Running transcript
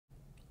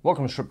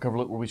Welcome to Strip Cover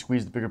Lit, where we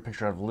squeeze the bigger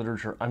picture out of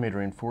literature. I'm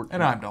Adrian Fort.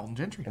 And I'm Dalton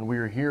Gentry. And we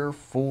are here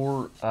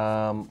for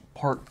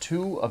part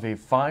 2 of a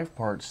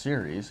 5-part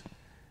series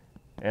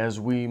as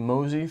we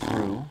mosey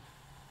through...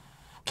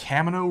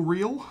 Camino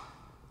Real?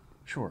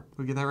 Sure. Did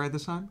we get that right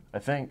this time? I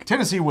think.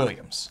 Tennessee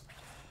Williams.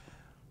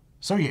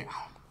 So yeah,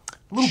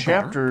 a little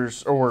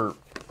chapters, better. or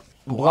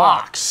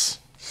blocks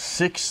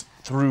 6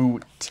 through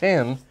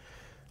 10.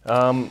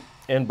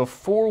 And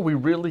before we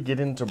really get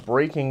into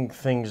breaking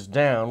things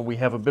down, we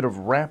have a bit of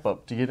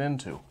wrap-up to get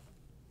into.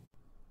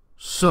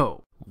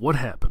 So, what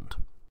happened?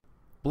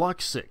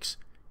 Block 6.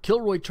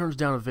 Kilroy turns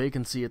down a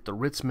vacancy at the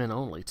Ritz Men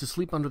Only to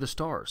sleep under the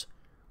stars,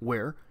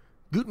 where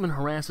Gutman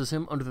harasses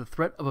him under the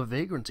threat of a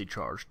vagrancy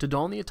charge to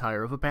don the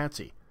attire of a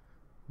patsy.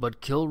 But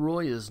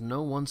Kilroy is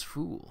no one's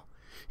fool.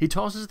 He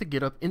tosses the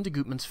get-up into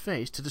Gutman's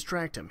face to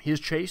distract him. He is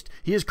chased.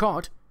 He is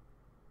caught.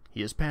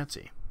 He is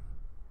Patsy.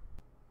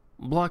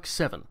 Block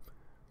 7.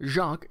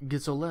 Jacques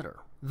gets a letter.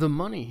 The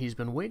money he's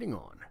been waiting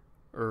on.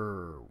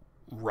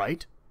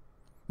 Right?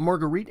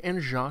 Marguerite and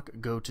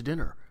Jacques go to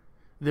dinner.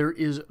 There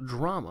is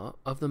drama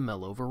of the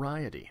mellow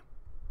variety.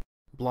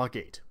 Block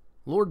 8.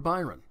 Lord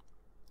Byron.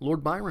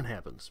 Lord Byron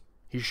happens.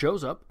 He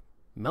shows up,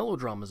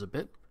 melodramas a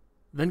bit,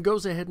 then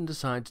goes ahead and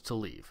decides to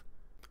leave.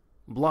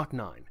 Block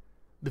 9.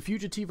 The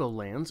Fugitivo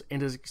lands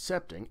and is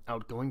accepting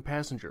outgoing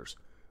passengers.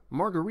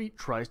 Marguerite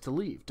tries to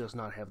leave, does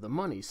not have the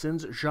money,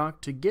 sends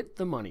Jacques to get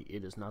the money.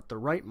 It is not the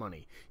right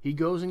money. He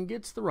goes and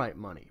gets the right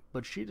money,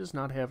 but she does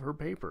not have her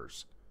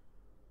papers.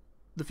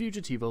 The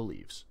Fugitivo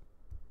leaves.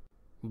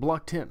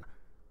 Block 10.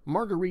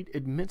 Marguerite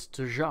admits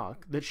to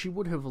Jacques that she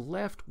would have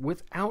left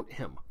without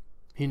him.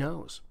 He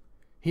knows.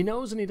 He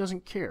knows and he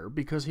doesn't care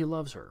because he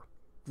loves her,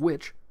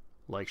 which,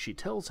 like she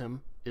tells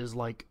him, is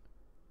like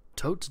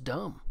totes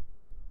dumb.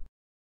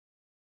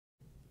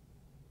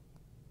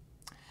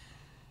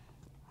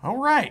 All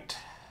right.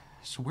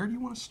 So where do you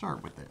want to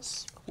start with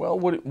this? Well,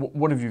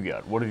 what have you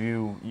got? What have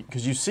you...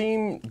 Because you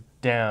seem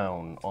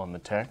down on the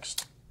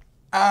text.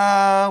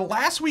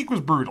 Last week was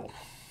brutal.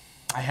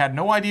 I had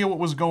no idea what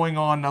was going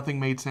on. Nothing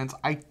made sense.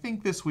 I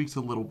think this week's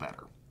a little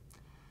better.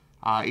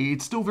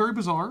 It's still very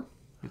bizarre.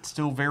 It's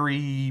still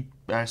very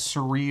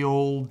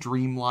surreal,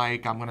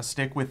 dreamlike. I'm going to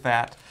stick with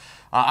that.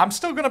 I'm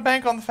still going to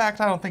bank on the fact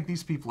I don't think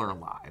these people are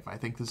alive. I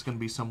think there's going to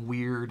be some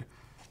weird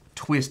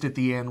twist at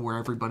the end where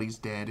everybody's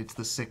dead. It's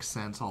the Sixth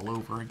Sense all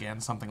over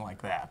again, something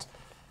like that.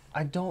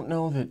 I don't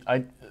know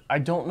that I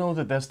don't know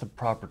that that's the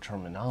proper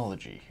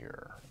terminology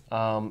here.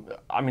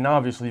 I mean,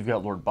 obviously you've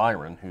got Lord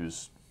Byron,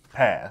 who's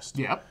passed.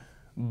 Yep.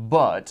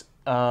 But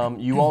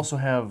you also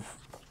have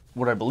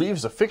what I believe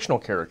is a fictional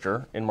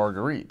character in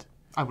Marguerite.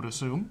 I would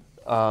assume.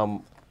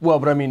 Well,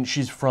 but I mean,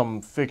 she's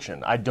from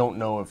fiction. I don't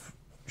know if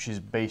she's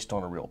based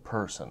on a real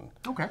person.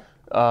 Okay.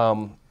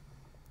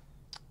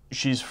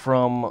 She's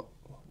from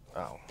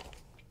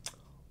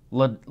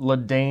La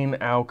Dane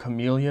aux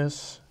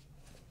Camélias.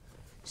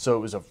 So it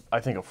was, I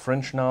think, a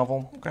French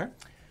novel. Okay.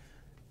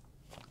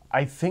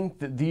 I think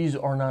that these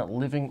are not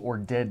living or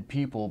dead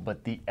people,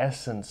 but the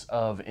essence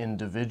of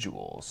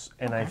individuals.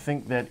 And I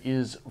think that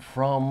is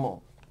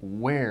from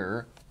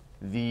where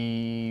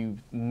the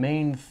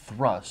main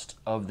thrust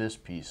of this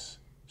piece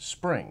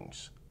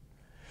springs.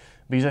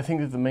 Because I think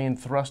that the main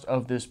thrust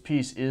of this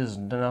piece is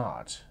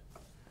not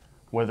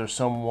whether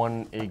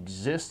someone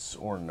exists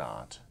or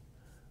not,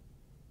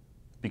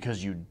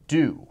 because you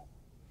do.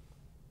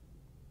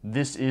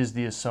 This is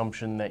the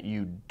assumption that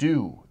you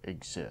do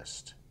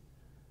exist.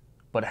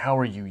 But how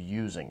are you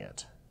using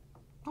it?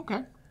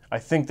 Okay. I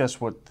think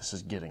that's what this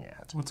is getting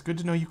at. Well, it's good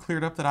to know you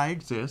cleared up that I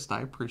exist.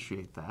 I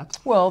appreciate that.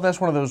 Well, that's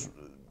one of those,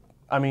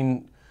 I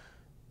mean,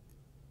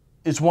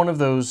 it's one of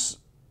those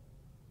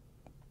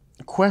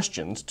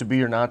questions, to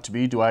be or not to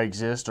be. Do I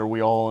exist? Are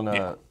we all in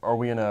a, are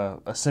we in a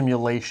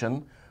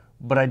simulation?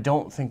 But I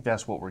don't think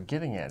that's what we're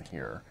getting at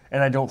here.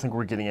 And I don't think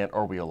we're getting at,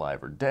 are we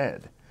alive or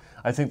dead?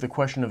 I think the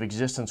question of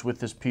existence with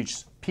this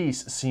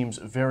piece seems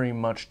very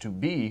much to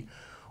be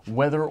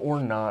whether or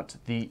not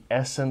the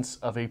essence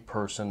of a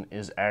person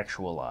is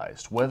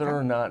actualized, whether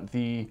or not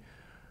the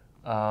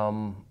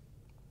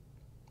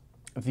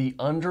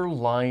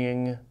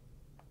underlying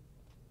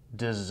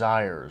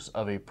desires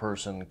of a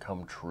person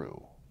come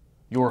true.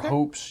 Your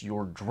hopes,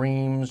 your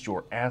dreams,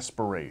 your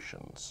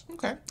aspirations.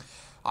 Okay.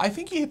 I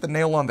think you hit the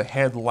nail on the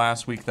head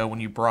last week, though,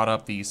 when you brought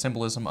up the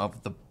symbolism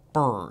of the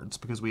birds,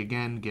 because we,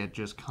 again, get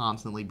just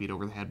constantly beat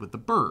over the head with the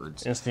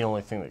birds. It's the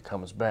only thing that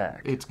comes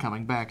back. It's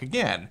coming back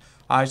again.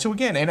 So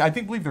again, and I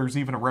believe there's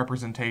even a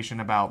representation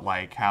about,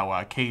 like,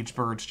 how caged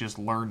birds just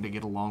learn to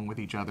get along with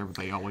each other, but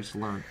they always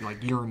learn,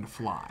 like, yearn to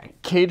fly.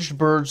 Caged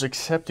birds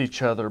accept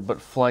each other,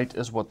 but flight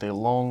is what they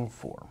long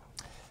for.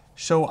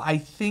 So I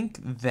think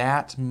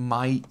that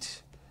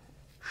might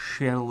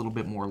shed a little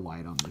bit more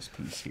light on this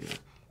piece here.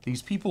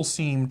 These people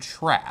seem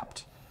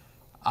trapped.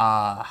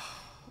 I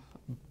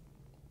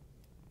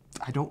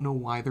don't know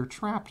why they're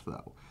trapped,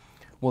 though.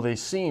 Well, they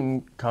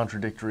seem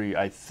contradictory,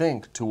 I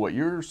think, to what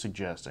you're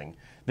suggesting.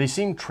 They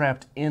seem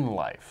trapped in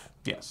life.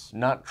 Yes.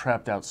 Not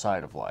trapped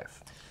outside of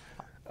life.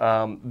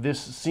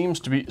 This seems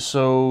to be...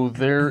 So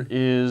there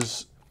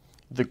is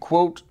The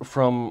quote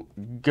from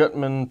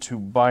Gutman to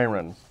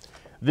Byron: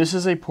 "This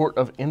is a port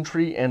of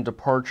entry and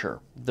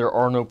departure. There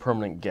are no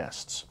permanent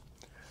guests."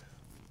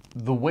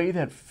 The way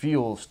that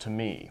feels to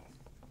me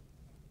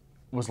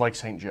was like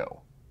St.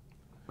 Joe.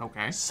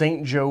 Okay.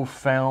 St. Joe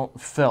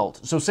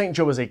felt, so St.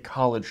 Joe is a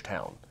college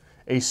town,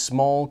 a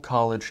small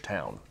college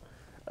town.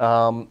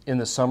 In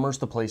the summers,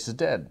 the place is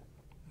dead.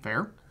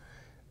 Fair.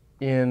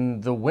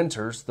 In the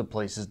winters, the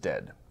place is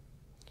dead.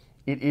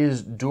 It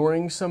is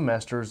during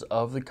semesters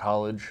of the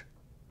college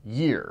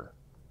year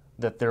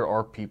that there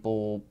are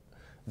people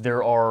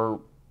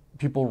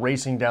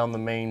racing down the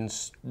main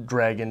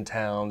drag in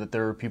town, that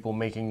there are people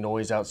making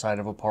noise outside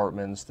of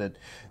apartments, that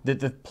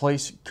the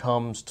place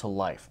comes to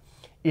life.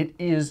 It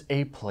is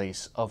a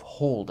place of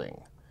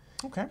holding.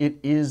 Okay. It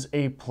is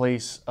a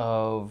place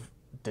of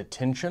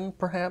detention,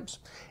 perhaps.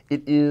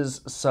 It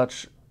is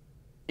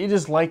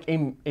like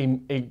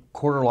a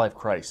quarter-life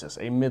crisis,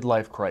 a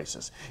midlife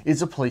crisis.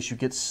 It's a place you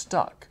get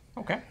stuck.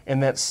 Okay.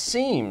 And that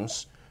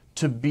seems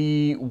to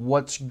be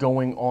what's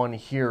going on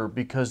here,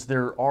 because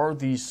there are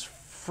these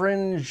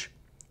fringe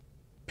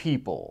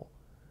people.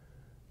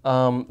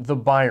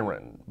 The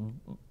Byron.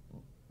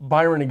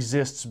 Byron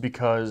exists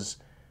because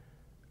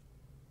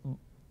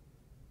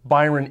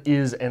Byron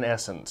is an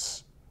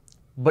essence.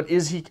 But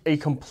is he a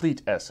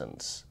complete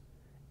essence?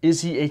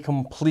 Is he a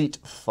complete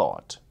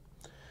thought?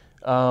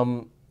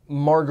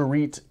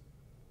 Marguerite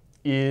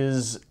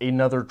is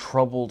another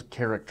troubled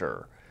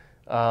character.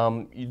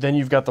 Then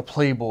you've got the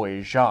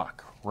playboy,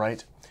 Jacques,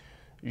 right?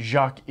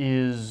 Jacques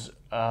is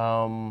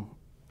a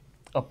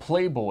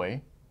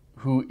playboy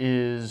who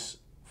is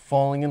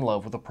falling in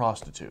love with a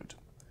prostitute.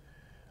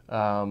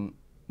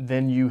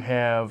 Then you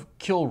have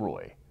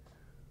Kilroy,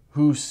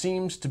 who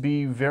seems to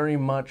be very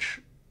much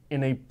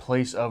in a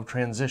place of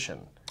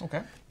transition.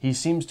 Okay. He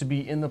seems to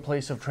be in the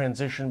place of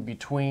transition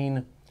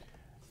between...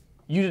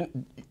 You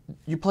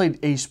played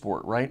a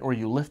sport, right? Or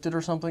you lifted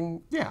or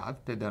something? Yeah,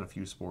 I've done a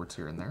few sports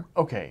here and there.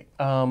 Okay.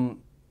 How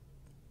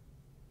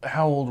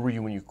old were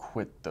you when you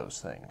quit those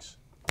things?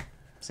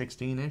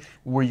 16-ish.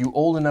 Were you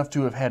old enough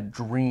to have had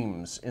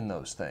dreams in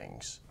those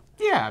things?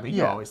 Yeah, I mean,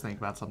 you Yeah. always think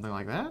about something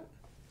like that.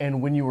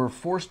 And when you were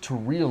forced to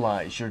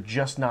realize you're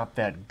just not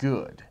that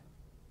good,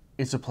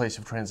 it's a place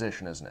of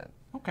transition, isn't it?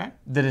 Okay.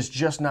 That is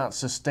just not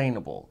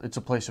sustainable. It's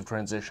a place of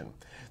transition.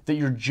 That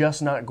you're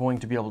just not going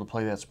to be able to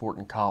play that sport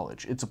in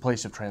college. It's a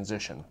place of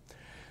transition.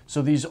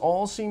 So these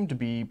all seem to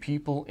be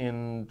people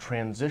in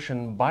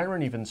transition.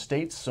 Byron even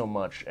states so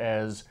much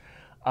as,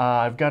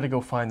 I've got to go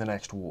find the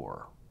next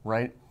war,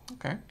 right?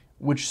 Okay.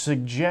 Which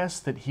suggests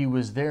that he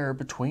was there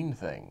between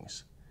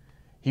things.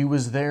 He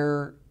was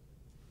there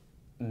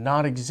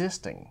not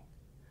existing.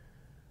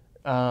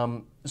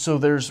 So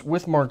there's,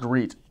 with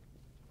Marguerite,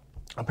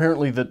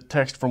 apparently the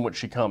text from which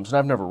she comes, and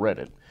I've never read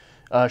it,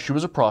 she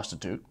was a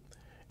prostitute,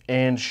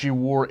 and she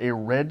wore a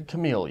red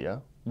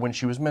camellia when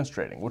she was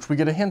menstruating, which we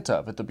get a hint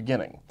of at the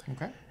beginning.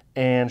 Okay.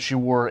 And she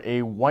wore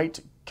a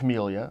white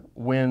camellia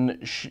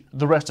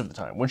the rest of the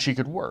time, when she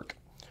could work.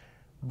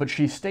 But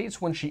she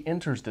states when she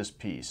enters this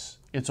piece,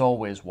 it's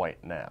always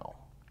white now.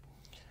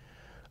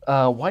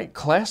 White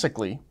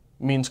classically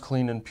means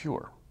clean and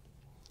pure.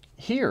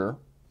 Here,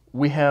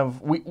 we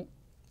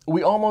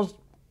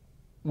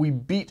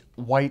beat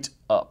white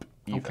up,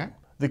 even. Okay.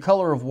 The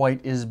color of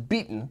white is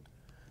beaten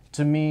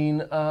to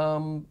mean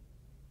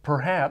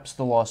perhaps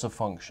the loss of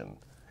function.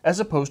 As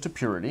opposed to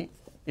purity,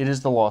 it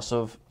is the loss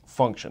of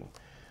function.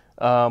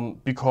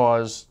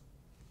 Because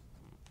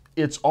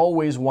it's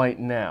always white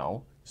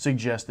now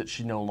suggests that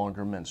she no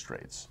longer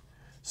menstruates.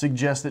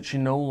 Suggests that she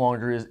no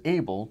longer is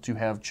able to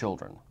have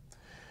children.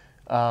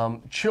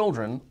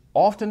 Children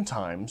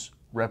oftentimes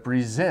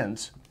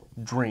represent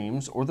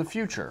dreams or the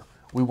future.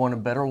 We want a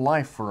better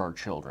life for our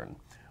children.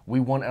 We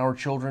want our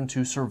children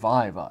to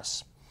survive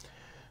us.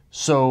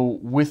 So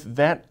with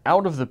that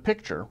out of the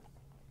picture,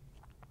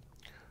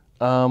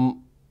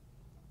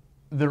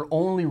 there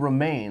only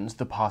remains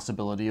the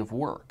possibility of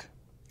work.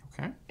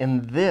 Okay.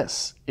 And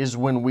this is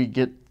when we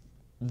get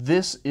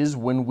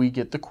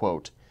the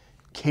quote,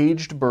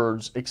 "Caged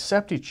birds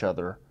accept each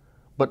other,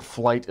 but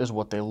flight is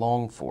what they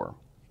long for."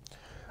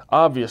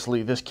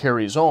 Obviously, this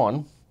carries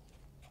on.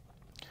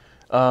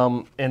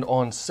 And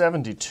on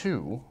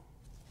 72,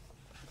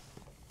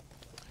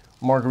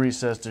 Marguerite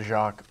says to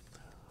Jacques,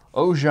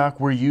 "Oh, Jacques,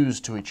 we're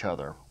used to each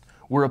other.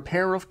 We're a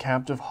pair of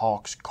captive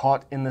hawks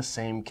caught in the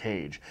same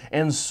cage,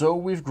 and so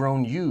we've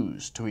grown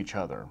used to each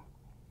other.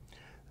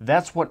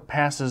 That's what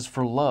passes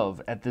for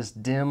love at this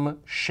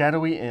dim,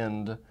 shadowy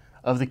end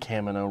of the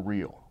Camino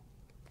Real."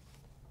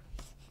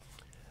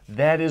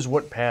 That is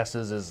what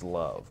passes as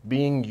love,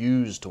 being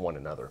used to one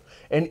another.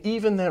 And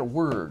even that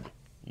word,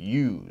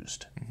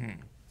 used.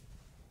 Mm-hmm.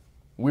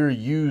 We're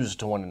used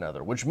to one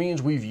another, which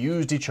means we've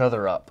used each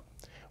other up.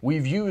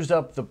 We've used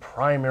up the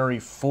primary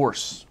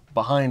force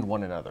behind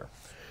one another,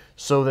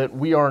 so that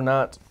we are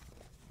not,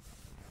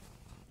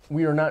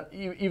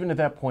 even at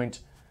that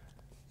point,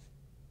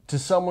 to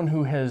someone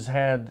who has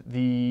had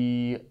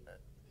the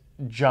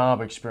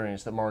job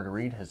experience that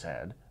Marguerite has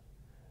had,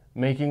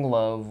 making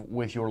love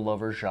with your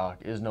lover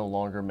Jacques is no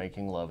longer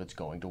making love, it's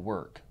going to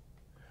work.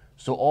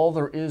 So all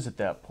there is at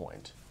that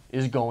point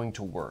is going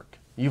to work.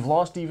 You've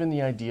lost even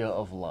the idea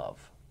of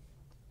love.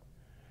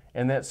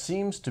 And that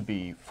seems to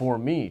be, for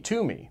me,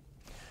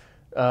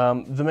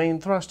 the main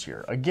thrust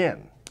here.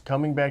 Again,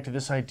 coming back to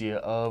this idea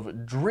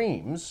of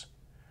dreams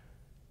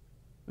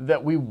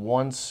that we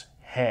once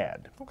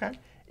had. Okay.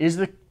 Is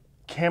the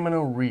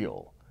Camino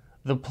Real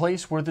the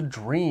place where the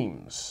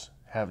dreams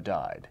have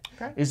died?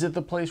 Okay. Is it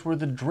the place where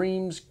the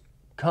dreams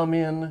come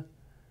in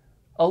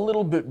a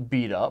little bit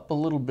beat up, a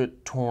little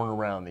bit torn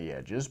around the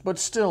edges, but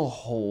still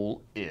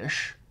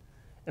whole-ish?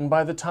 And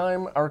by the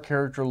time our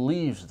character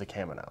leaves the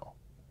Camino,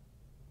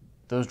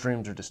 those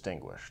dreams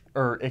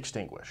are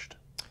extinguished.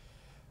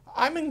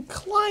 I'm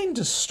inclined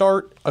to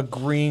start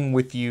agreeing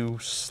with you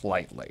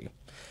slightly.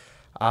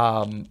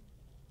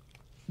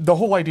 The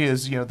whole idea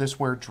is, this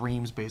where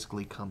dreams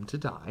basically come to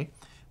die.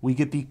 We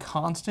get the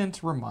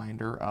constant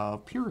reminder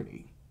of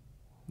purity.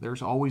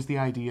 There's always the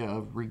idea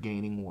of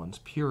regaining one's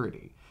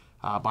purity.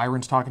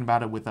 Byron's talking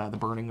about it with the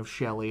burning of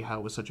Shelley, how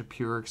it was such a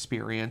pure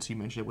experience. You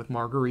mentioned it with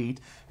Marguerite.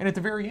 And at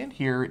the very end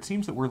here, it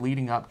seems that we're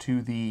leading up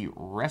to the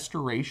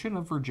restoration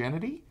of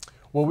virginity.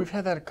 Well, we've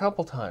had that a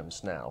couple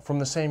times now from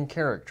the same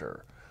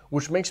character,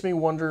 which makes me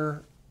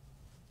wonder,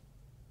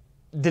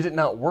 did it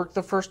not work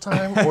the first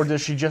time, or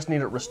does she just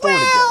need it restored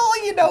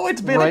again? Well,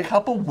 it's been Right. a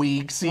couple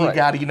weeks, so you Right.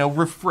 got to,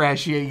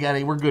 refresh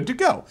you. We're good to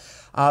go.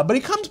 But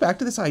it comes back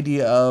to this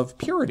idea of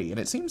purity, and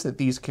it seems that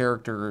these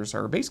characters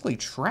are basically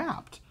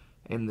trapped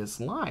in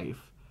this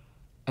life,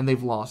 and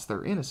they've lost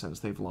their innocence,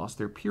 they've lost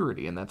their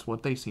purity, and that's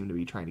what they seem to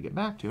be trying to get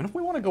back to. And if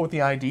we want to go with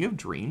the idea of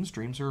dreams,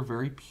 dreams are a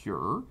very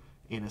pure,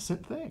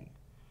 innocent thing.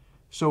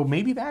 So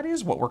maybe that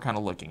is what we're kind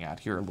of looking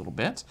at here a little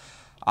bit.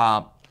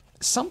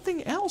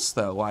 Something else,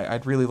 though,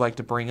 I'd really like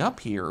to bring up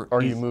here.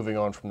 Are you moving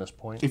on from this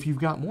point? If you've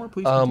got more,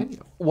 please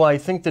continue. Well, I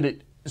think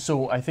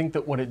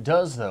that what it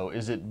does, though,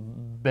 is it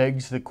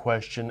begs the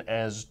question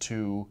as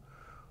to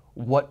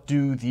what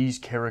do these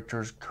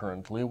characters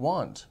currently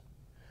want?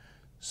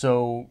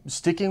 So,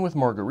 sticking with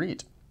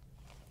Marguerite,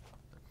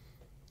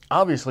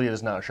 obviously it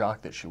is not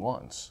Jacques that she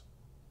wants.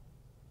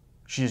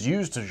 She is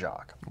used to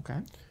Jacques. Okay.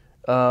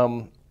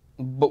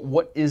 But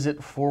what is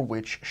it for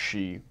which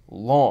she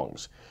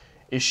longs?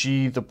 Is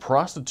she the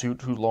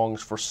prostitute who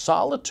longs for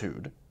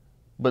solitude,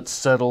 but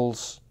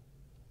settles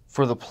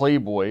for the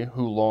playboy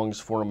who longs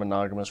for a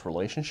monogamous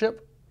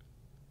relationship?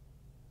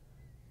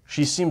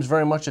 She seems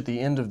very much at the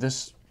end of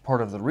this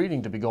part of the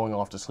reading to be going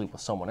off to sleep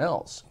with someone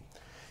else.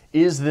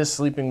 Is this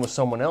sleeping with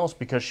someone else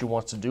because she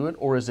wants to do it,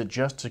 or is it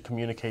just to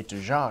communicate to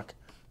Jacques,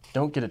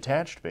 don't get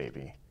attached,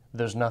 baby.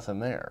 There's nothing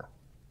there.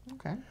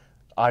 Okay.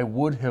 I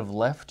would have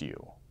left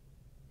you.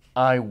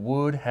 I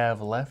would have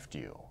left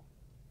you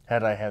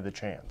had I had the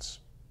chance.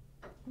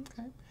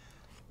 Okay.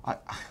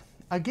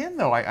 Again,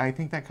 though, I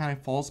think that kind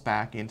of falls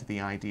back into the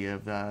idea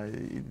of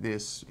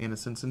this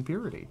innocence and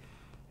purity.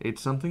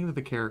 It's something that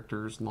the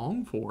characters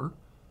long for,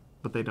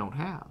 but they don't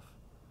have.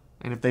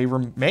 And if they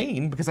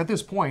remain, because at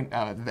this point,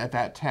 at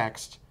that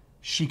text,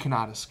 she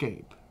cannot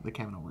escape the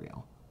Camino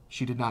Real.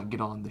 She did not get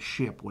on the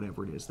ship,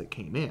 whatever it is that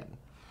came in.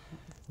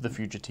 The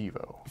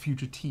Fugitivo.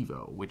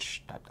 Fugitivo,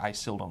 which I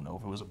still don't know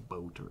if it was a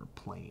boat or a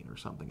plane or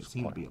something. It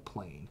seemed to be a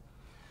plane.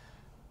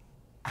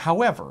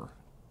 However,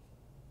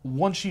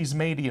 once she's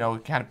made,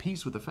 kind of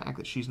peace with the fact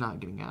that she's not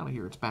getting out of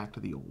here, it's back to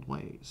the old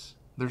ways.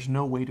 There's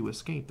no way to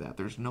escape that.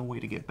 There's no way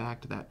to get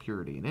back to that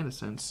purity and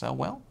innocence. So,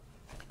 well,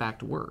 back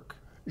to work.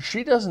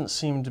 She doesn't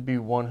seem to be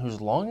one who's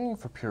longing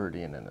for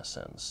purity and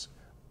innocence.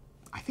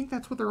 I think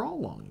that's what they're all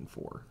longing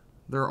for.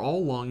 They're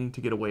all longing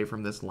to get away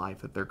from this life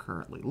that they're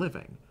currently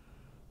living.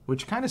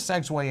 Which kind of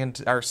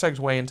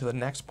segue into the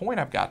next point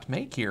I've got to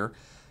make here.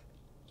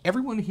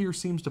 Everyone here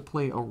seems to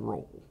play a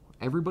role.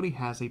 Everybody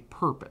has a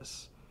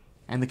purpose.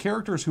 And the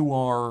characters who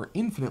are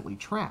infinitely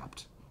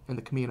trapped in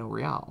the Camino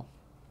Real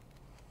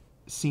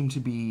seem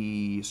to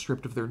be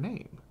stripped of their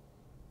name.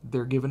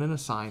 They're given an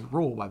assigned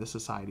role by the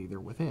society they're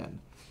within.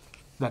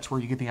 That's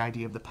where you get the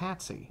idea of the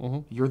patsy.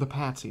 You're the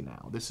patsy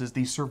now. This is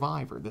the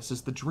survivor. This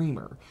is the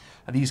dreamer.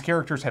 These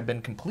characters have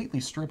been completely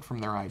stripped from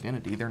their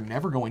identity. They're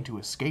never going to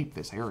escape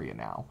this area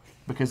now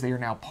because they are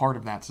now part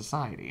of that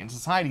society. And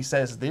society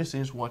says this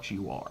is what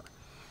you are.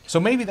 So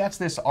maybe that's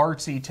this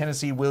artsy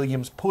Tennessee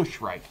Williams push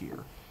right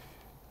here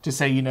to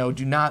say,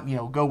 do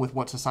not, go with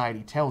what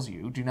society tells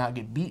you. Do not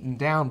get beaten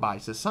down by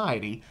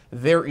society.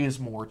 There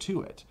is more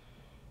to it.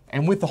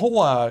 And with the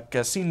whole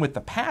scene with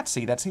the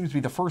patsy, that seems to be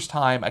the first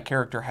time a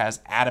character has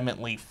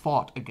adamantly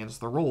fought against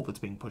the role that's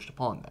being pushed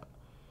upon them.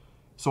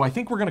 So I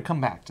think we're going to come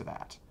back to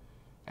that.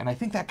 And I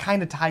think that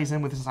kind of ties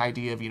in with this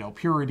idea of,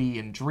 purity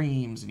and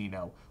dreams and,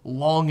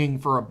 longing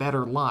for a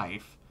better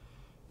life.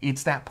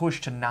 It's that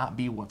push to not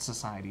be what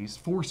society's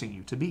forcing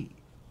you to be.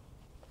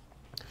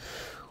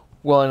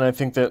 Well, and I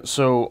think that,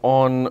 so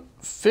on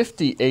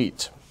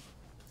 58,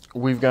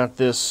 we've got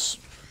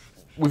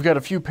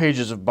a few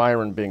pages of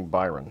Byron being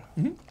Byron.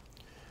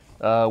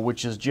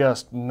 Which is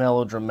just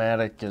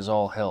melodramatic as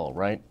all hell,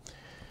 right?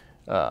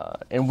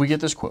 And we get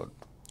this quote.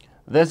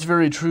 "That's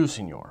very true,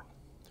 Signor.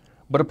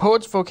 But a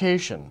poet's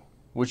vocation,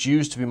 which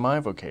used to be my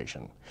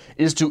vocation,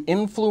 is to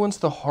influence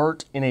the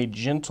heart in a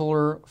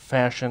gentler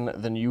fashion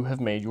than you have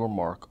made your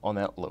mark on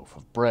that loaf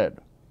of bread.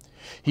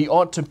 He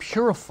ought to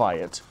purify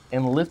it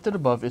and lift it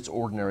above its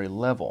ordinary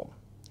level.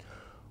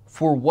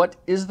 For what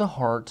is the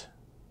heart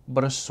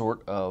but a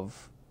sort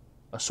of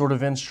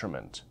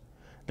instrument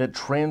that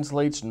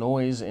translates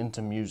noise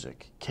into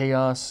music,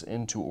 chaos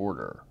into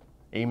order,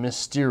 a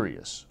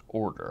mysterious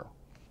order.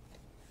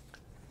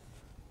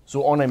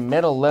 So on a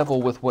meta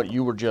level with what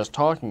you were just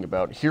talking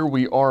about, here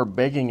we are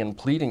begging and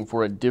pleading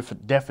for a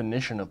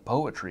definition of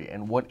poetry.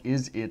 And what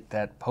is it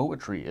that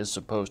poetry is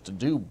supposed to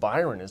do?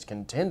 Byron is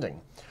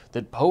contending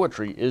that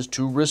poetry is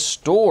to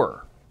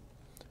restore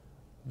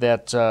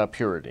that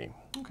purity.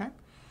 Okay.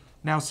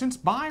 Now, since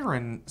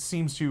Byron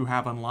seems to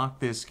have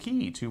unlocked this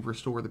key to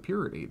restore the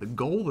purity, the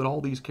goal that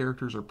all these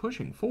characters are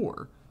pushing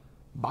for,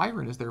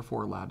 Byron is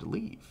therefore allowed to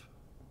leave.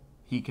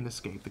 He can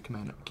escape the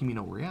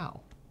Camino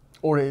Real.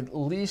 Or at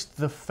least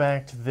the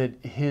fact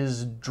that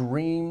his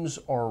dreams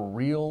are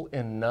real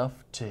enough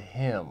to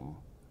him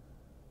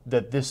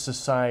that this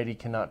society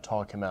cannot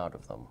talk him out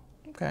of them.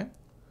 Okay.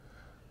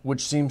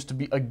 Which seems to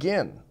be,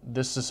 again,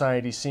 this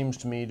society seems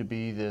to me to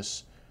be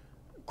this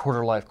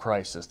quarter-life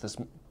crisis, this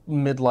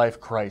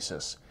midlife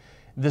crisis,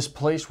 this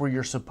place where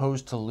you're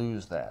supposed to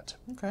lose that.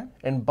 Okay.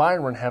 And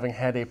Byron, having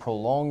had a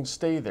prolonged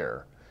stay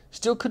there,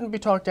 still couldn't be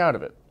talked out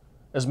of it.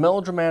 As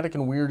melodramatic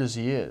and weird as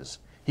he is,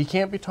 he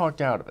can't be talked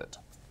out of it.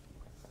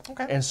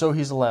 Okay. And so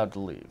he's allowed to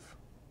leave.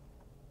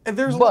 And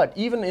there's But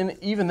even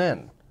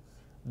then,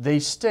 they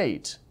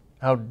state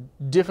how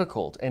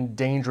difficult and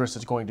dangerous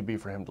it's going to be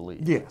for him to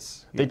leave.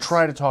 Yes. They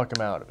try to talk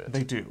him out of it.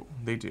 They do.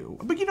 They do.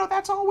 But you know,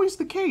 that's always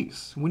the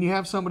case. When you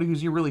have somebody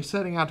who's you're really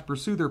setting out to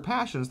pursue their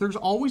passions, there's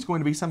always going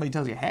to be somebody who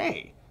tells you,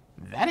 hey,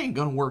 that ain't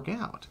going to work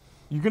out.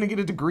 You're going to get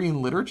a degree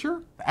in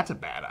literature? That's a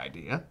bad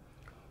idea.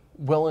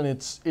 Well, and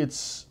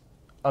it's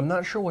I'm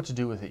not sure what to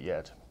do with it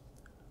yet.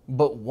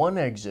 But one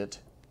exit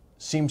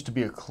seems to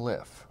be a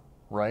cliff,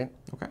 right?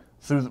 Okay.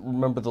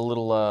 Remember the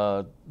little,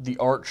 the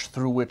arch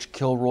through which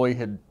Kilroy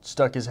had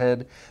stuck his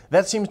head?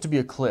 That seems to be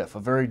a cliff, a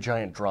very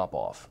giant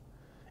drop-off.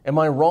 Am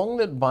I wrong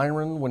that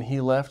Byron, when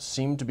he left,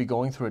 seemed to be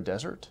going through a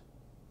desert?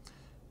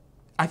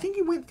 I think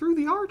he went through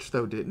the arch,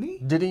 though, didn't he?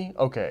 Did he?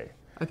 Okay.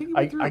 I think he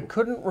went through. I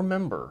couldn't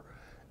remember.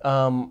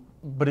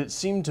 But it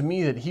seemed to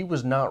me that he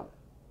was not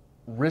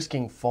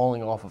risking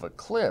falling off of a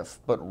cliff,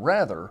 but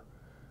rather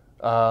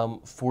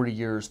 40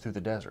 years through the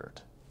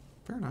desert.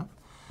 Fair enough.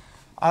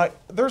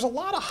 There's a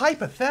lot of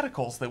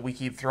hypotheticals that we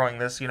keep throwing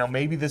this,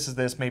 maybe this is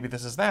this, maybe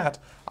this is that.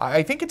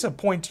 I think it's a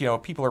point,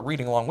 people are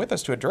reading along with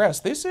us to address.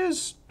 This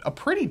is a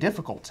pretty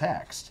difficult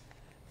text.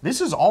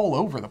 This is all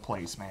over the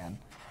place, man.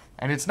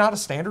 And it's not a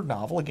standard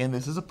novel. Again,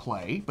 this is a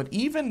play. But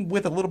even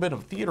with a little bit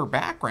of theater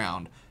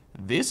background,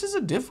 this is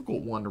a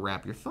difficult one to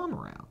wrap your thumb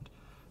around.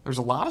 There's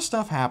a lot of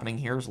stuff happening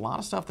here. There's a lot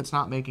of stuff that's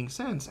not making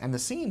sense. And the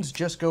scenes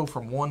just go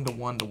from one to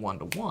one to one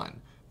to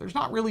one. There's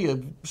not really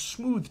a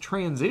smooth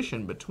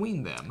transition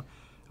between them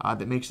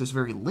that makes this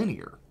very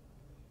linear.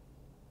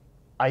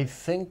 I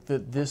think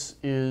that this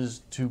is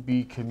to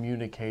be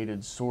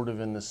communicated sort of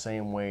in the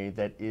same way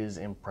that is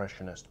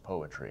Impressionist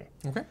poetry.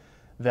 Okay.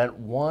 That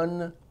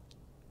one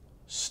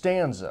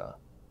stanza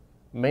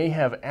may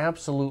have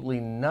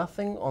absolutely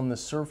nothing on the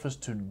surface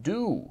to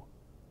do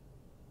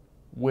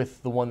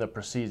with the one that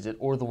precedes it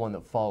or the one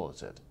that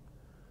follows it.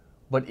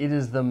 But it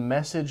is the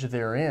message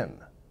therein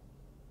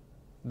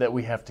that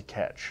we have to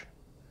catch.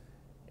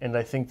 And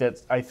I think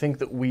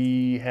that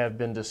we have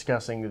been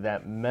discussing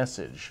that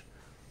message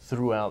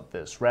throughout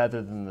this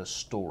rather than the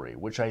story,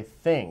 which I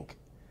think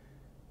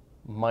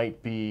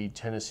might be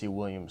Tennessee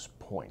Williams'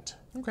 point.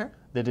 Okay.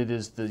 That it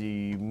is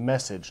the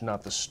message,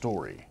 not the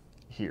story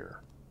here.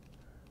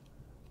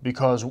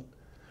 Because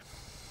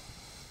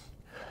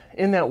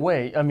in that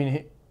way, I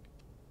mean,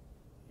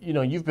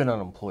 you've been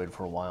unemployed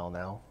for a while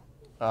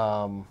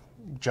now.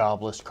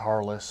 Jobless,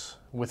 carless,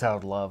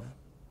 without love.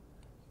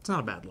 It's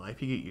not a bad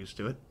life. You get used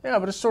to it. Yeah,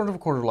 but it's sort of a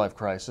quarter-life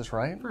crisis,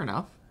 right? Fair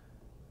enough.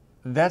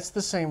 That's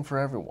the same for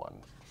everyone.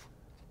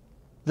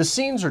 The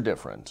scenes are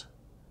different.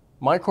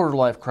 My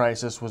quarter-life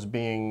crisis was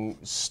being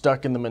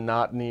stuck in the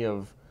monotony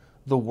of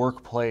the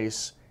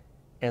workplace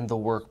and the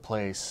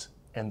workplace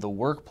and the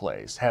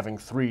workplace, having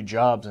 3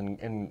 jobs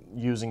and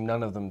using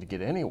none of them to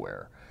get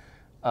anywhere.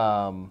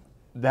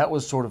 That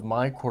was sort of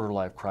my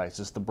quarter-life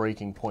crisis, the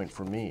breaking point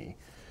for me.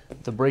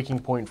 The breaking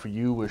point for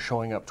you was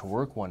showing up to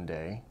work one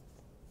day.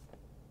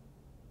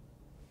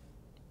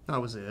 That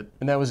was it.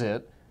 And that was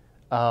it.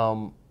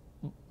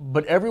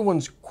 But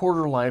everyone's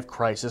quarter-life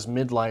crisis,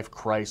 midlife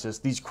crisis,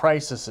 these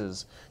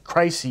crises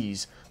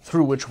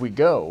through which we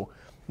go,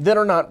 that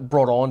are not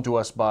brought on to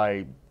us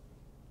by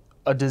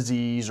a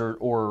disease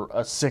or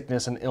a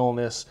sickness, an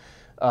illness,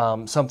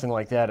 something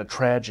like that, a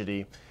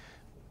tragedy,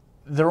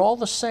 they're all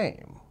the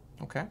same.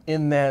 Okay.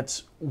 In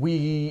that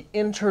we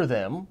enter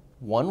them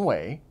one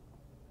way.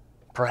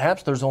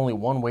 Perhaps there's only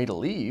one way to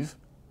leave.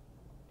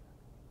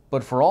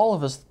 But for all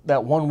of us,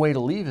 that one way to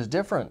leave is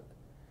different.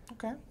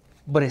 Okay.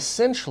 But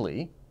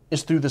essentially,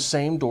 it's through the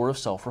same door of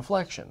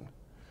self-reflection.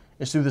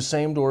 It's through the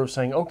same door of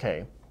saying,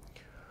 okay,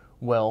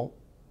 well,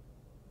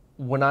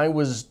 when I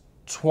was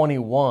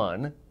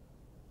 21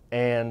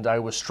 and I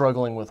was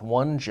struggling with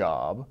one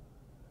job,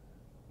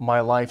 my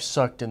life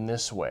sucked in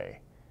this way.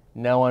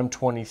 Now I'm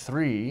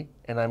 23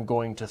 and I'm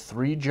going to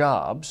 3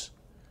 jobs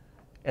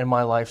and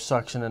my life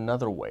sucks in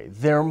another way.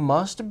 There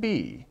must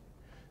be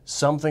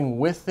something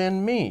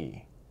within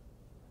me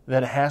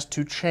that has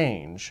to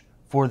change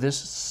for this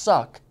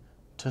suck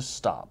to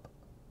stop.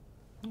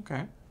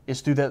 Okay. It's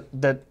through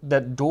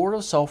that door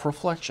of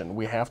self-reflection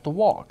we have to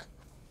walk.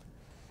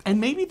 And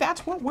maybe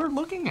that's what we're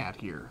looking at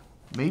here.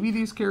 Maybe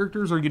these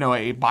characters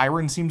are,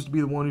 Byron seems to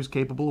be the one who's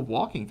capable of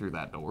walking through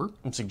that door.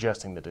 I'm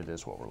suggesting that it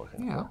is what we're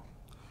looking Yeah.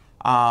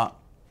 for.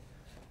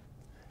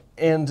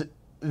 And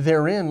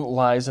therein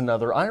lies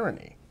another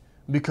irony,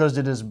 because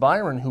it is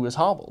Byron who is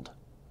hobbled,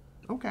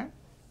 Okay.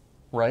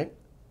 right?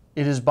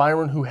 It is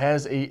Byron who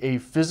has a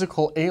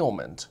physical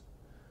ailment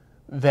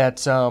that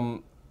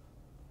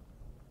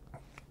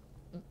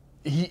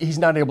he's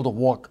not able to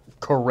walk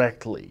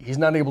correctly. He's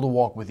not able to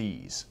walk with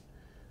ease.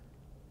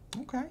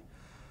 Okay.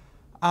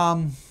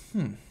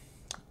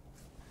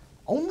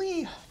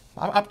 Only,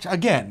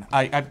 again,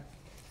 a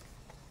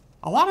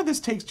lot of this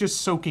takes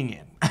just soaking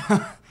in.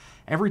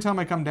 Every time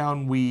I come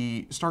down,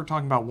 we start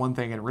talking about one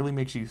thing, and it really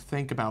makes you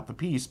think about the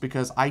piece,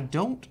 because I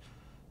don't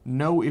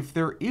know if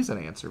there is an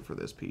answer for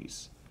this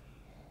piece.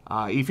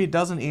 If it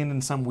doesn't end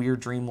in some weird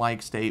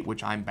dreamlike state,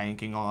 which I'm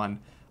banking on,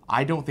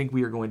 I don't think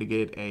we are going to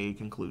get a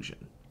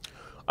conclusion.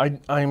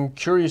 I'm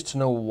curious to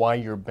know why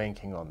you're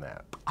banking on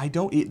that.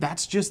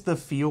 That's just the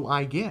feel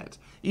I get.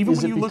 Even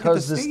Is when it you look at the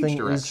because this stage thing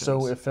directions. is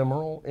so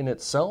ephemeral in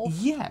itself?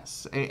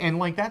 Yes, and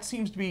like that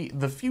seems to be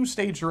the few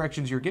stage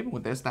directions you're given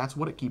with this, that's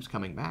what it keeps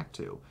coming back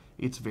to.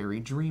 It's very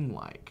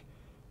dreamlike.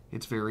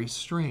 It's very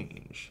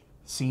strange.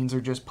 Scenes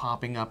are just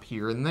popping up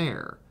here and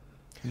there.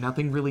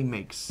 Nothing really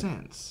makes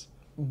sense.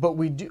 But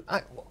we do...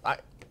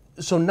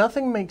 so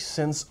nothing makes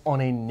sense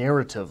on a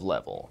narrative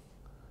level.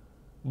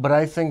 But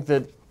I think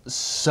that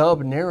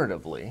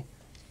sub-narratively,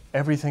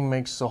 everything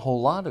makes a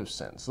whole lot of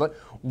sense. Like,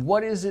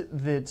 what is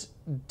it that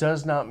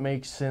does not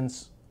make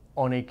sense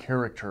on a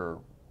character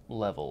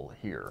level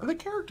here? The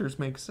characters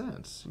make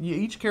sense.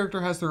 Each character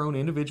has their own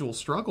individual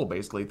struggle,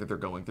 basically, that they're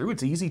going through.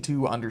 It's easy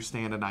to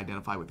understand and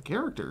identify with the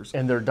characters.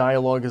 And their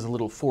dialogue is a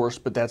little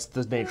forced, but that's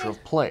the nature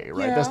of play,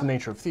 right? Yeah. That's the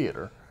nature of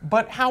theater.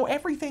 But how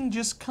everything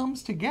just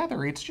comes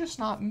together, it's just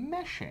not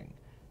meshing.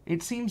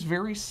 It seems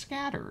very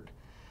scattered.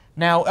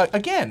 Now,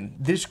 again,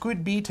 this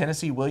could be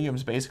Tennessee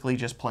Williams basically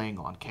just playing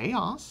on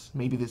chaos.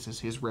 Maybe this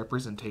is his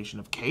representation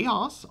of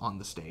chaos on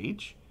the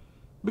stage.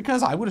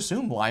 Because I would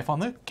assume life on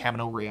the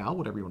Camino Real,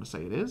 whatever you want to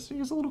say it is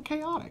a little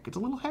chaotic. It's a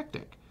little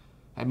hectic.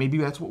 And maybe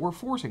that's what we're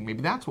forcing.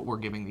 Maybe that's what we're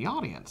giving the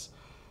audience.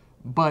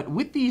 But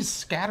with these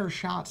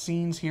scattershot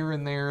scenes here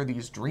and there,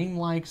 these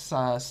dreamlike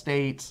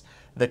states,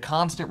 the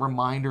constant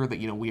reminder that,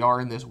 we are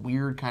in this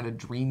weird kind of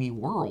dreamy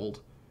world,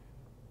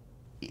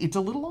 it's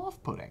a little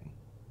off-putting.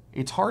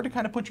 It's hard to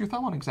kind of put your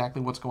thumb on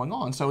exactly what's going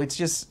on. So it's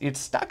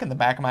stuck in the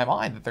back of my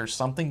mind that there's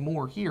something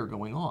more here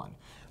going on.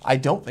 I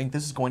don't think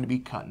this is going to be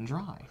cut and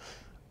dry.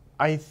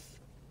 I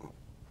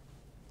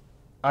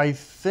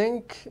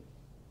think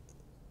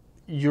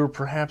you're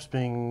perhaps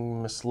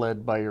being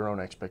misled by your own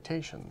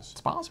expectations.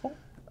 It's possible.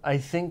 I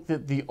think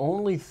that the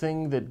only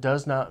thing that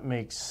does not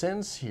make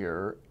sense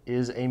here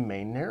is a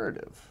main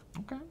narrative.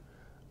 Okay.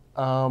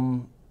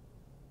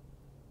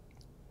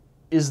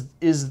 Is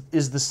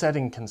the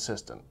setting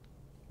consistent?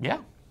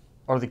 Yeah.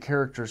 Are the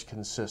characters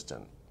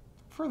consistent?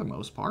 For the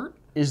most part.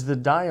 Is the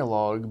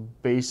dialogue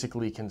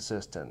basically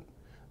consistent?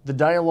 The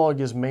dialogue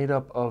is made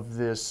up of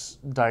this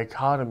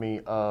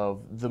dichotomy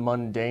of the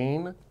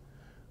mundane,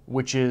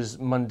 which is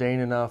mundane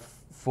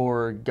enough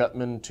for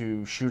Gutman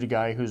to shoot a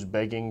guy who's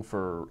begging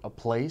for a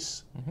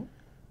place,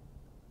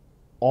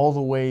 all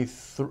the way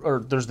through, or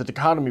there's the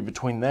dichotomy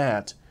between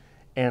that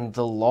and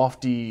the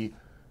lofty,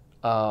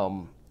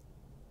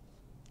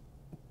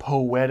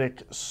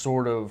 poetic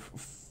sort of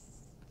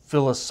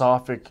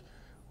philosophic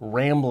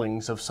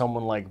ramblings of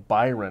someone like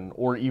Byron,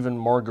 or even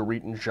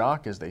Marguerite and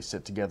Jacques as they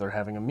sit together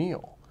having a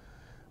meal.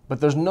 But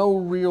there's no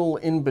real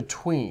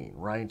in-between,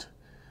 right?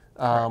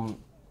 But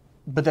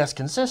that's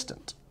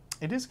consistent.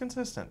 It is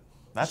consistent.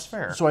 That's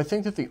fair. So I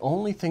think that the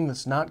only thing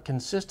that's not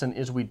consistent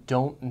is we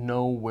don't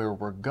know where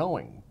we're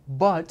going.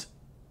 But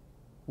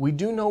we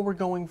do know we're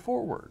going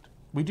forward.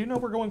 We do know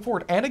we're going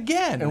forward. And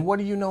again... And what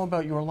do you know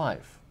about your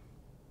life?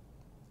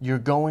 You're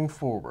going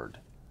forward.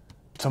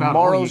 About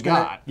all you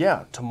got.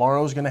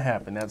 Tomorrow's gonna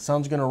happen. That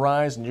sun's gonna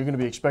rise, and you're gonna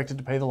be expected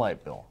to pay the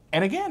light bill.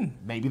 And again,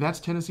 maybe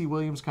that's Tennessee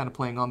Williams kind of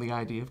playing on the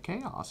idea of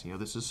chaos.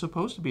 This is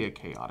supposed to be a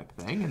chaotic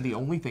thing, and the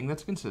only thing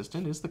that's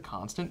consistent is the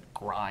constant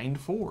grind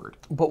forward.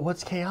 But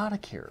what's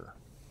chaotic here?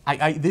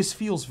 This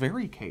feels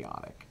very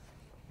chaotic.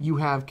 You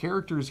have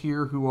characters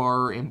here who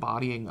are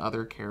embodying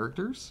other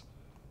characters,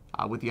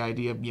 with the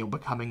idea of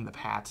becoming the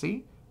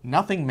patsy.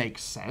 Nothing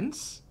makes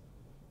sense.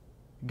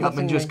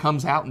 Gutman just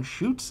comes out and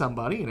shoots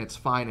somebody, and it's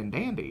fine and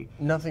dandy.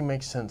 Nothing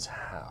makes sense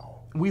how?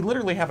 we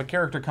literally have a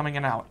character coming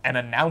in out and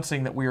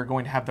announcing that we are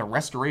going to have the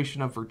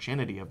restoration of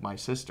virginity of my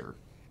sister.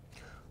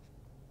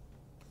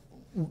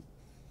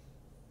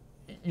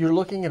 You're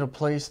looking at a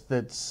place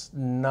that's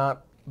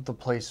not the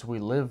place we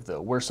live,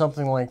 though, where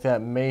something like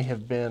that may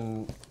have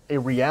been a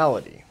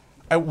reality.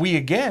 We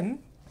again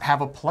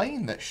have a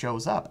plane that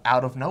shows up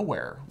out of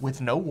nowhere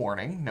with no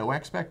warning, no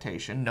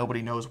expectation.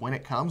 Nobody knows when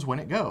it comes, when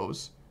it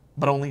goes,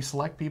 but only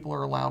select people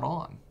are allowed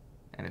on,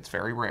 and it's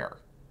very rare.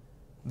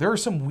 There are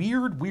some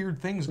weird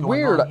things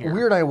going on here.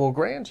 Weird I will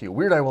grant you.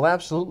 Weird I will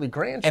absolutely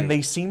grant you. And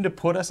they seem to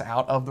put us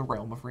out of the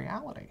realm of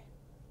reality.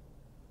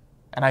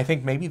 And I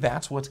think maybe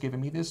that's what's giving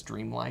me this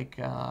dream-like,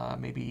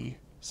 maybe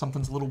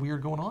something's a little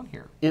weird going on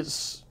here.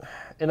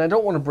 And I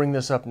don't want to bring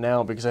this up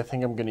now because I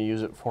think I'm going to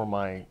use it for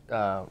my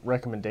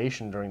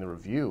recommendation during the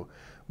review,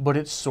 but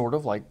it's sort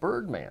of like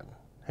Birdman.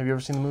 Have you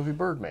ever seen the movie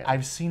Birdman?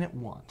 I've seen it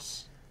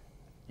once.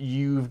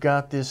 You've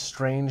got this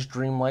strange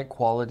dreamlike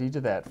quality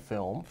to that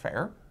film.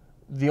 Fair.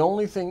 The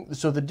only thing,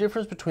 so the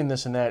difference between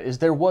this and that is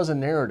there was a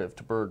narrative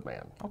to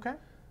Birdman. Okay.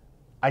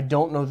 I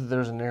don't know that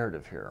there's a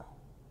narrative here.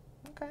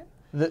 Okay.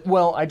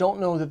 Well, I don't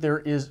know that there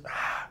is.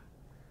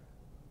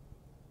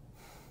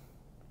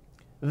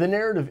 The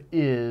narrative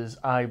is,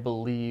 I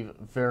believe,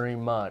 very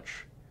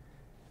much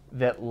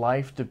that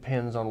life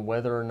depends on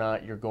whether or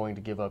not you're going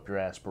to give up your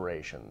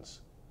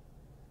aspirations.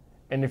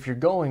 And if you're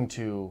going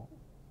to,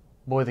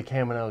 boy, the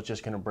Camino is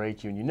just going to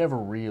break you and you never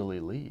really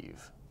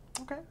leave.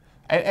 Okay.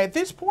 At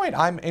this point,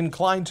 I'm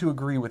inclined to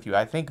agree with you.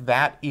 I think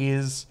that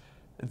is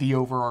the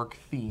overarch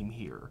theme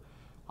here.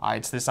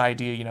 It's this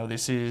idea, you know,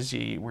 this is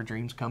where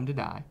dreams come to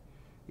die.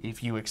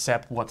 If you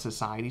accept what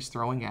society's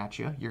throwing at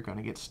you, you're going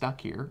to get stuck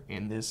here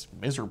in this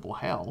miserable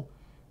hell,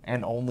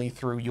 and only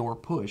through your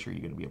push are you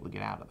going to be able to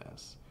get out of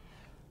this.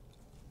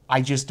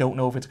 I just don't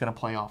know if it's going to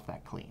play off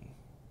that clean.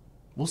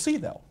 We'll see,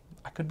 though.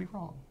 I could be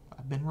wrong.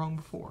 I've been wrong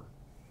before.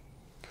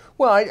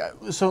 Well,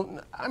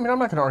 I'm not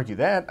going to argue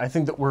that. I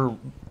think that we're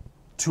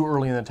too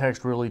early in the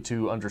text really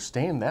to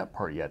understand that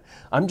part yet.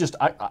 I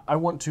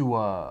want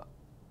to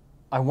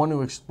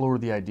explore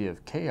the idea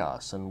of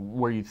chaos and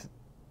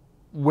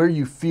where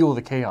you feel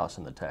the chaos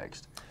in the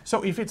text.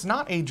 So if it's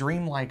not a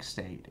dreamlike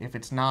state, if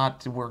it's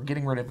not, we're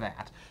getting rid of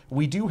that.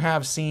 We do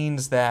have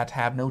scenes that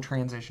have no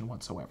transition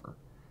whatsoever.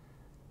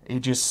 It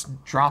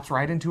just drops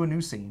right into a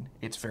new scene.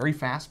 It's very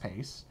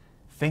fast-paced.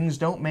 Things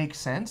don't make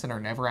sense and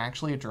are never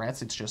actually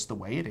addressed. It's just the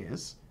way it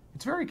is.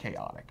 It's very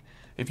chaotic.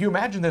 If you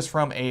imagine this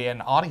from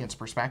an audience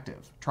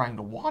perspective, trying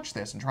to watch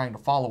this and trying to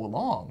follow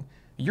along,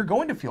 you're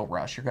going to feel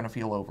rushed. You're going to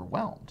feel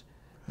overwhelmed.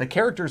 The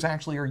characters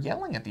actually are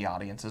yelling at the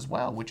audience as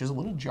well, which is a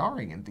little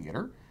jarring in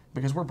theater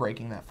because we're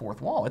breaking that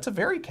fourth wall. It's a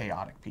very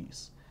chaotic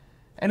piece.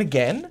 And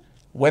again,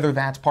 whether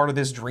that's part of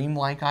this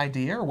dreamlike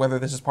idea or whether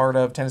this is part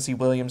of Tennessee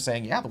Williams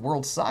saying, yeah, the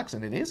world sucks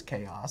and it is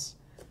chaos,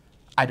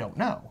 I don't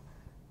know.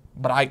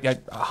 But I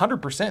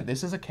 100%,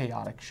 this is a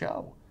chaotic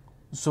show.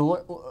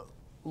 So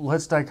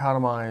let's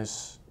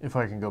dichotomize, if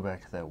I can go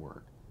back to that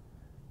word.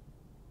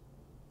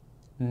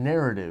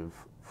 Narrative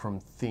from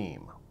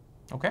theme.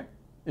 Okay.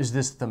 Is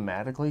this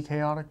thematically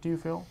chaotic, do you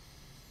feel?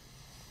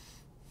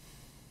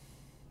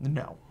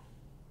 No.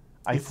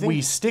 If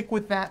we stick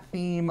with that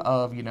theme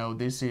of, you know,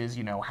 this is,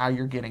 you know, how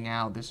you're getting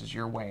out, this is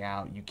your way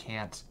out, you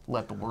can't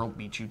let the world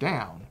beat you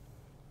down,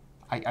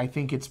 I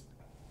think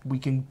we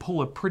can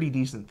pull a pretty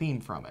decent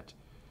theme from it.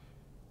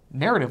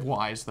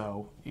 Narrative-wise,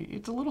 though,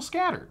 it's a little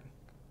scattered.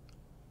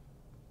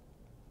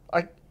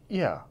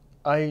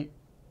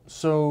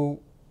 So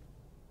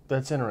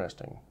that's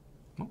interesting.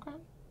 Okay.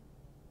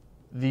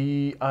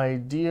 The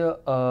idea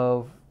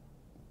of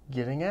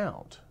getting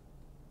out.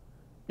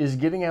 Is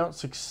getting out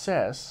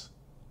success,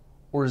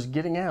 or is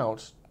getting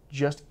out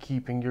just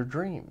keeping your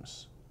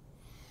dreams?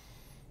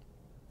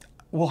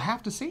 We'll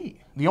have to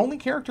see. The only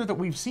character that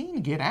we've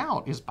seen get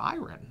out is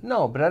Byron.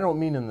 No, but I don't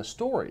mean in the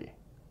story.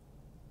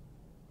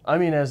 I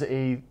mean as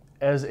a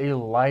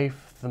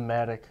life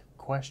thematic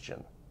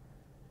question.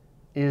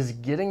 Is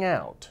getting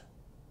out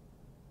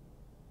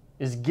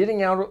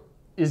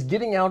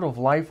of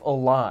life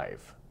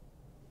alive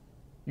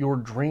your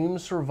dream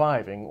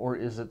surviving, or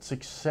is it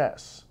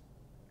success?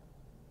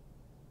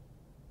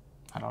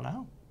 I don't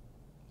know.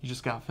 You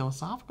just got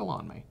philosophical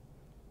on me.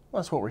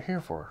 Well, that's what we're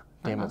here for.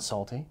 Damn it,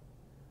 Salty.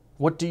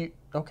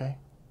 Okay.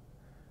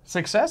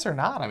 Success or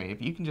not, I mean,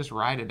 if you can just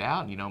ride it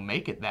out and, you know,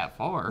 make it that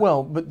far.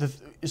 Well, but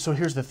so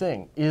here's the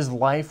thing. Is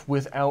life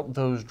without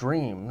those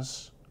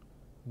dreams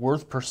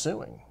worth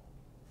pursuing?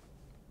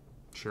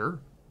 Sure.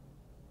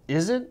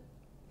 Is it?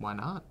 Why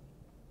not?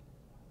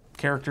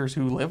 Characters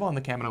who live on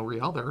the Camino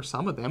Real, there are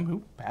some of them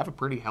who have a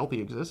pretty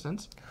healthy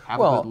existence, have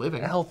a good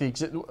living.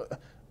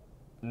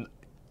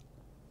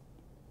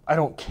 I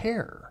don't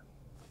care.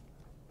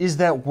 Is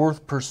that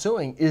worth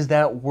pursuing? Is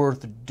that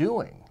worth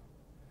doing?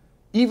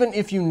 Even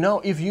if you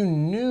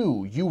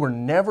knew you were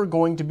never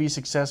going to be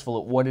successful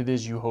at what it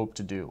is you hope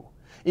to do,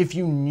 if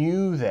you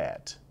knew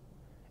that,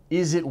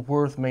 is it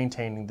worth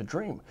maintaining the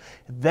dream?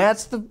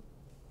 That's the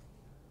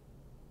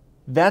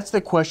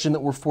question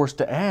that we're forced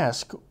to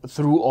ask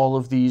through all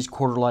of these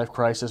quarter-life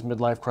crisis,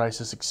 midlife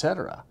crisis,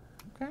 etc.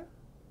 Okay.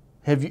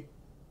 Have you?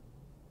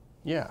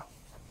 Yeah.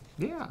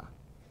 Yeah.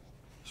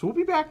 So we'll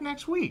be back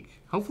next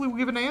week. Hopefully we'll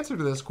give an answer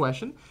to this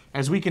question.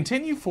 As we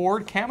continue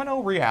forward,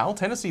 Camino Real,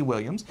 Tennessee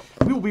Williams,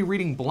 we will be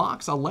reading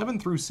blocks 11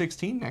 through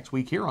 16 next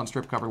week here on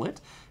Strip Cover Lit.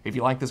 If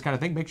you like this kind of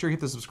thing, make sure you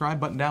hit the subscribe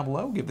button down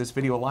below. Give this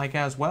video a like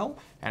as well.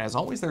 And as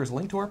always, there's a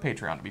link to our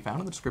Patreon to be found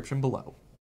in the description below.